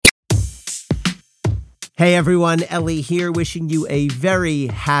Hey everyone, Elie here, wishing you a very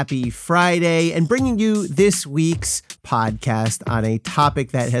happy Friday and bringing you this week's podcast on a topic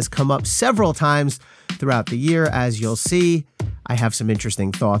that has come up several times throughout the year. As you'll see, I have some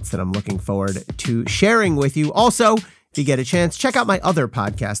interesting thoughts that I'm looking forward to sharing with you. Also, if you get a chance, check out my other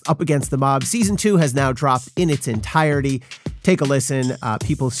podcast, Up Against the Mob. Season 2 has now dropped in its entirety. Take a listen.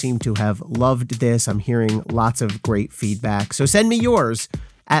 People seem to have loved this. I'm hearing lots of great feedback. So send me yours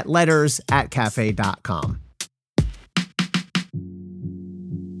at letters@cafe.com.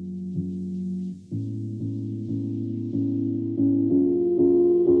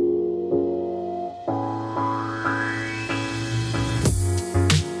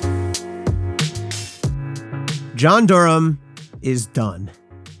 John Durham is done.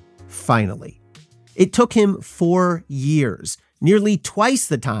 Finally. It took him 4 years, nearly twice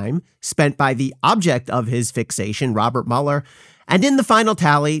the time spent by the object of his fixation, Robert Mueller. And in the final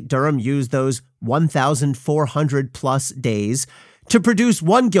tally, Durham used those 1,400 plus days to produce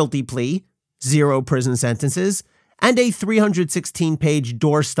one guilty plea, 0 prison sentences, and a 316-page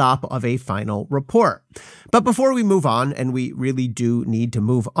doorstop of a final report. But before we move on, and we really do need to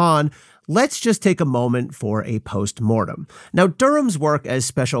move on, let's just take a moment for a post-mortem. Now, Durham's work as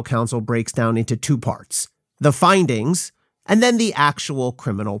special counsel breaks down into 2 parts: the findings and then the actual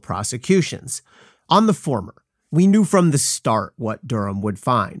criminal prosecutions. On the former, we knew from the start what Durham would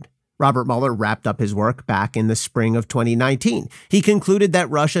find. Robert Mueller wrapped up his work back in the spring of 2019. He concluded that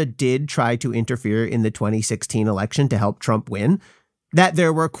Russia did try to interfere in the 2016 election to help Trump win, that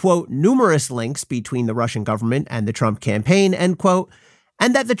there were, quote, numerous links between the Russian government and the Trump campaign, end quote,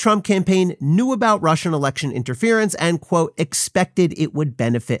 and that the Trump campaign knew about Russian election interference and, quote, expected it would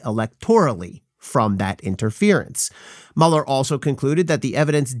benefit electorally from that interference. Mueller also concluded that the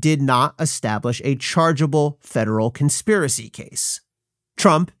evidence did not establish a chargeable federal conspiracy case.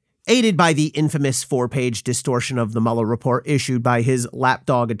 Trump, aided by the infamous 4-page distortion of the Mueller report issued by his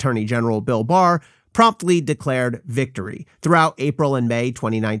lapdog Attorney General Bill Barr, promptly declared victory. Throughout April and May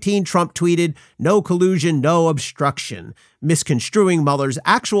 2019, Trump tweeted, "No collusion, no obstruction," misconstruing Mueller's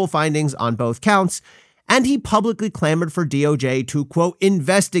actual findings on both counts, and he publicly clamored for DOJ to, quote,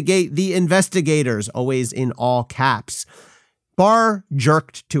 investigate the investigators, always in all caps. Barr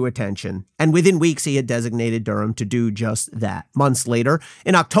jerked to attention, and within weeks he had designated Durham to do just that. Months later,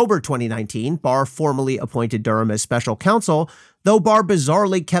 in October 2019, Barr formally appointed Durham as special counsel, though Barr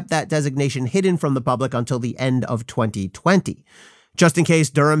bizarrely kept that designation hidden from the public until the end of 2020. Just in case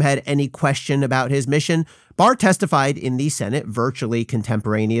Durham had any question about his mission, Barr testified in the Senate virtually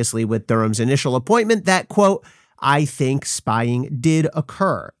contemporaneously with Durham's initial appointment that, quote, "I think spying did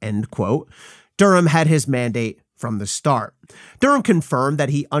occur," end quote. Durham had his mandate from the start. Durham confirmed that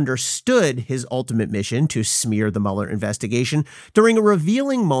he understood his ultimate mission to smear the Mueller investigation during a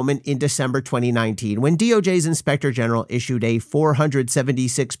revealing moment in December 2019 when DOJ's Inspector General issued a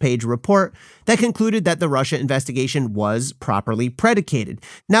 476-page report that concluded that the Russia investigation was properly predicated.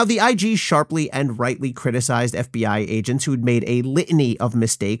 Now, the IG sharply and rightly criticized FBI agents who'd made a litany of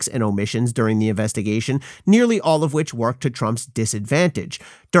mistakes and omissions during the investigation, nearly all of which worked to Trump's disadvantage.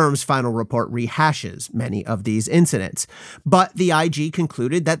 Durham's final report rehashes many of these incidents. But the IG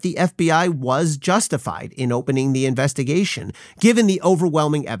concluded that the FBI was justified in opening the investigation, given the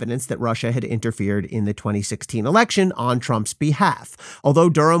overwhelming evidence that Russia had interfered in the 2016 election on Trump's behalf. Although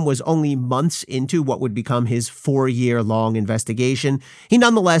Durham was only months into what would become his 4-year-long investigation, he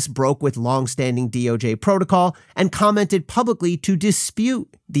nonetheless broke with long-standing DOJ protocol and commented publicly to dispute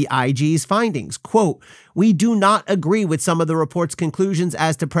the IG's findings. Quote, "We do not agree with some of the report's conclusions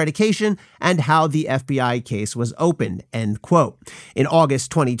as to predication and how the FBI case was opened," end quote. In August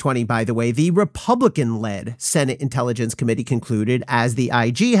 2020, by the way, the Republican-led Senate Intelligence Committee concluded, as the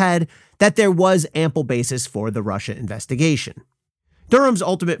IG had, that there was ample basis for the Russia investigation. Durham's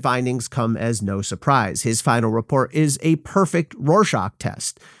ultimate findings come as no surprise. His final report is a perfect Rorschach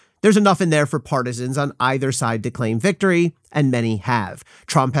test. There's enough in there for partisans on either side to claim victory, and many have.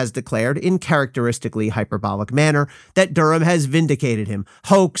 Trump has declared, in characteristically hyperbolic manner, that Durham has vindicated him,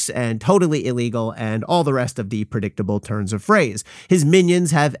 hoax and totally illegal, and all the rest of the predictable turns of phrase. His minions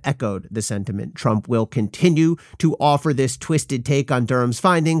have echoed the sentiment. Trump will continue to offer this twisted take on Durham's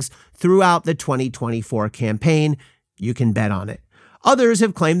findings throughout the 2024 campaign. You can bet on it. Others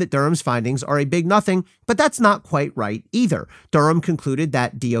have claimed that Durham's findings are a big nothing, but that's not quite right either. Durham concluded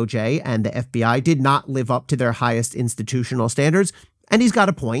that DOJ and the FBI did not live up to their highest institutional standards, and he's got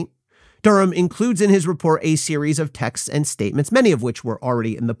a point. Durham includes in his report a series of texts and statements, many of which were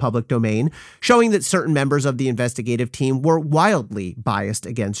already in the public domain, showing that certain members of the investigative team were wildly biased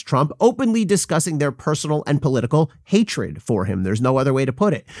against Trump, openly discussing their personal and political hatred for him. There's no other way to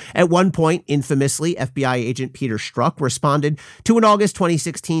put it. At one point, infamously, FBI agent Peter Strzok responded to an August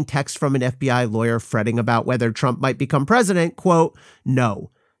 2016 text from an FBI lawyer fretting about whether Trump might become president, quote, No,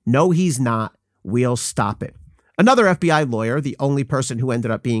 he's not. We'll stop it. Another FBI lawyer, the only person who ended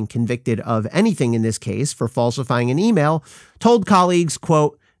up being convicted of anything in this case for falsifying an email, told colleagues,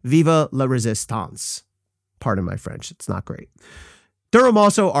 quote, Vive la résistance. Pardon my French, it's not great. Durham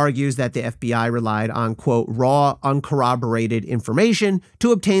also argues that the FBI relied on, quote, raw, uncorroborated information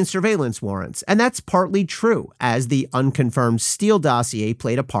to obtain surveillance warrants. And that's partly true, as the unconfirmed Steele dossier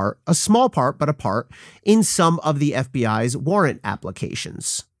played a small part, but a part, in some of the FBI's warrant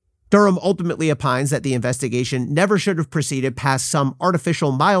applications. Durham ultimately opines that the investigation never should have proceeded past some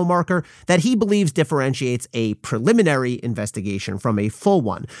artificial mile marker that he believes differentiates a preliminary investigation from a full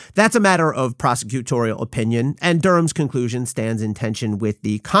one. That's a matter of prosecutorial opinion, and Durham's conclusion stands in tension with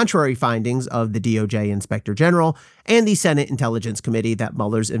the contrary findings of the DOJ Inspector General and the Senate Intelligence Committee that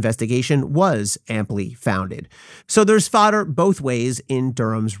Mueller's investigation was amply founded. So there's fodder both ways in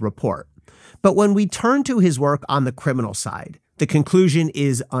Durham's report. But when we turn to his work on the criminal side, the conclusion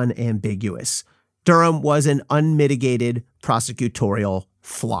is unambiguous. Durham was an unmitigated prosecutorial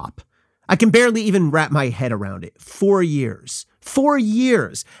flop. I can barely even wrap my head around it. 4 years. 4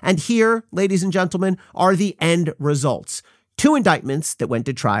 years. And here, ladies and gentlemen, are the end results. 2 indictments that went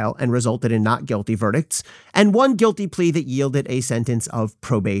to trial and resulted in not guilty verdicts, and 1 guilty plea that yielded a sentence of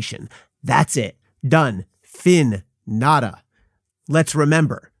probation. That's it. Done. Fin. Nada. Let's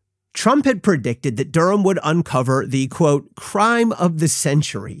remember, Trump had predicted that Durham would uncover the, quote, crime of the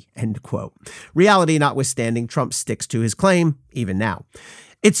century, end quote. Reality notwithstanding, Trump sticks to his claim, even now.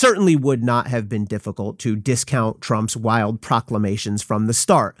 It certainly would not have been difficult to discount Trump's wild proclamations from the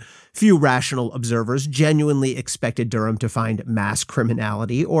start. Few rational observers genuinely expected Durham to find mass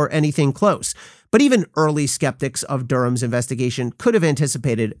criminality or anything close. But even early skeptics of Durham's investigation could have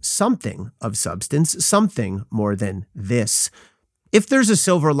anticipated something of substance, something more than this. If there's a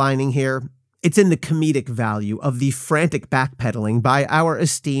silver lining here, it's in the comedic value of the frantic backpedaling by our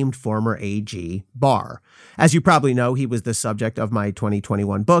esteemed former AG, Barr. As you probably know, he was the subject of my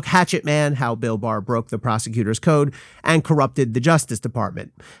 2021 book, Hatchet Man, How Bill Barr Broke the Prosecutor's Code and Corrupted the Justice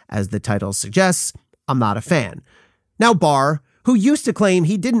Department. As the title suggests, I'm not a fan. Now Barr, who used to claim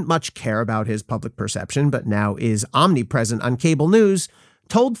he didn't much care about his public perception, but now is omnipresent on cable news,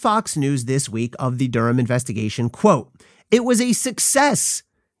 told Fox News this week of the Durham investigation, quote, It was a success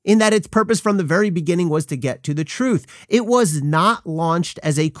in that its purpose from the very beginning was to get to the truth. It was not launched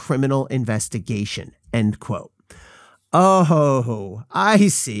as a criminal investigation, end quote. Oh, I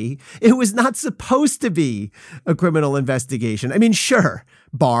see. It was not supposed to be a criminal investigation. I mean, sure,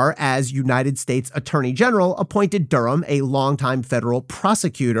 Barr, as United States Attorney General, appointed Durham, a longtime federal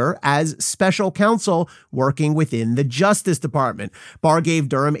prosecutor, as special counsel working within the Justice Department. Barr gave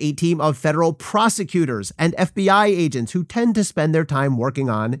Durham a team of federal prosecutors and FBI agents who tend to spend their time working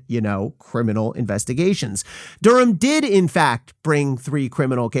on, criminal investigations. Durham did, in fact, bring 3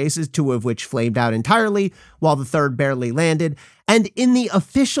 criminal cases, 2 of which flamed out entirely, while the third barely landed. And in the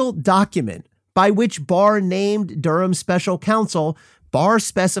official document by which Barr named Durham's special counsel, Barr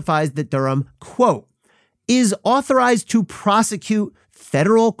specifies that Durham, quote, is authorized to prosecute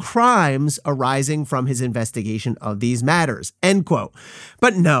federal crimes arising from his investigation of these matters, end quote.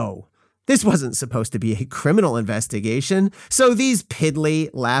 But no, this wasn't supposed to be a criminal investigation. So these piddly,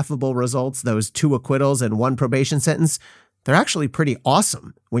 laughable results, those 2 acquittals and 1 probation sentence, they're actually pretty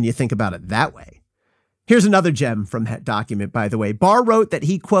awesome when you think about it that way. Here's another gem from that document, by the way. Barr wrote that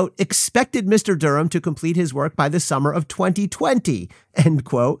he, quote, expected Mr. Durham to complete his work by the summer of 2020, end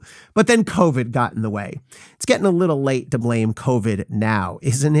quote. But then COVID got in the way. It's getting a little late to blame COVID now,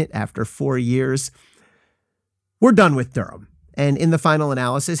 isn't it, after 4 years? We're done with Durham. And in the final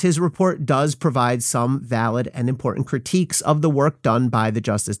analysis, his report does provide some valid and important critiques of the work done by the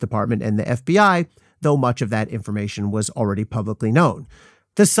Justice Department and the FBI, though much of that information was already publicly known.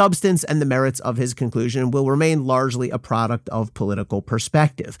 The substance and the merits of his conclusion will remain largely a product of political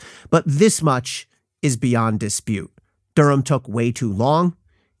perspective. But this much is beyond dispute. Durham took way too long.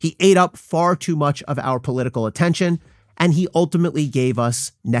 He ate up far too much of our political attention, and he ultimately gave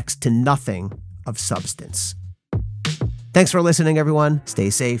us next to nothing of substance. Thanks for listening, everyone. Stay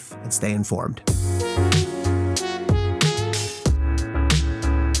safe and stay informed.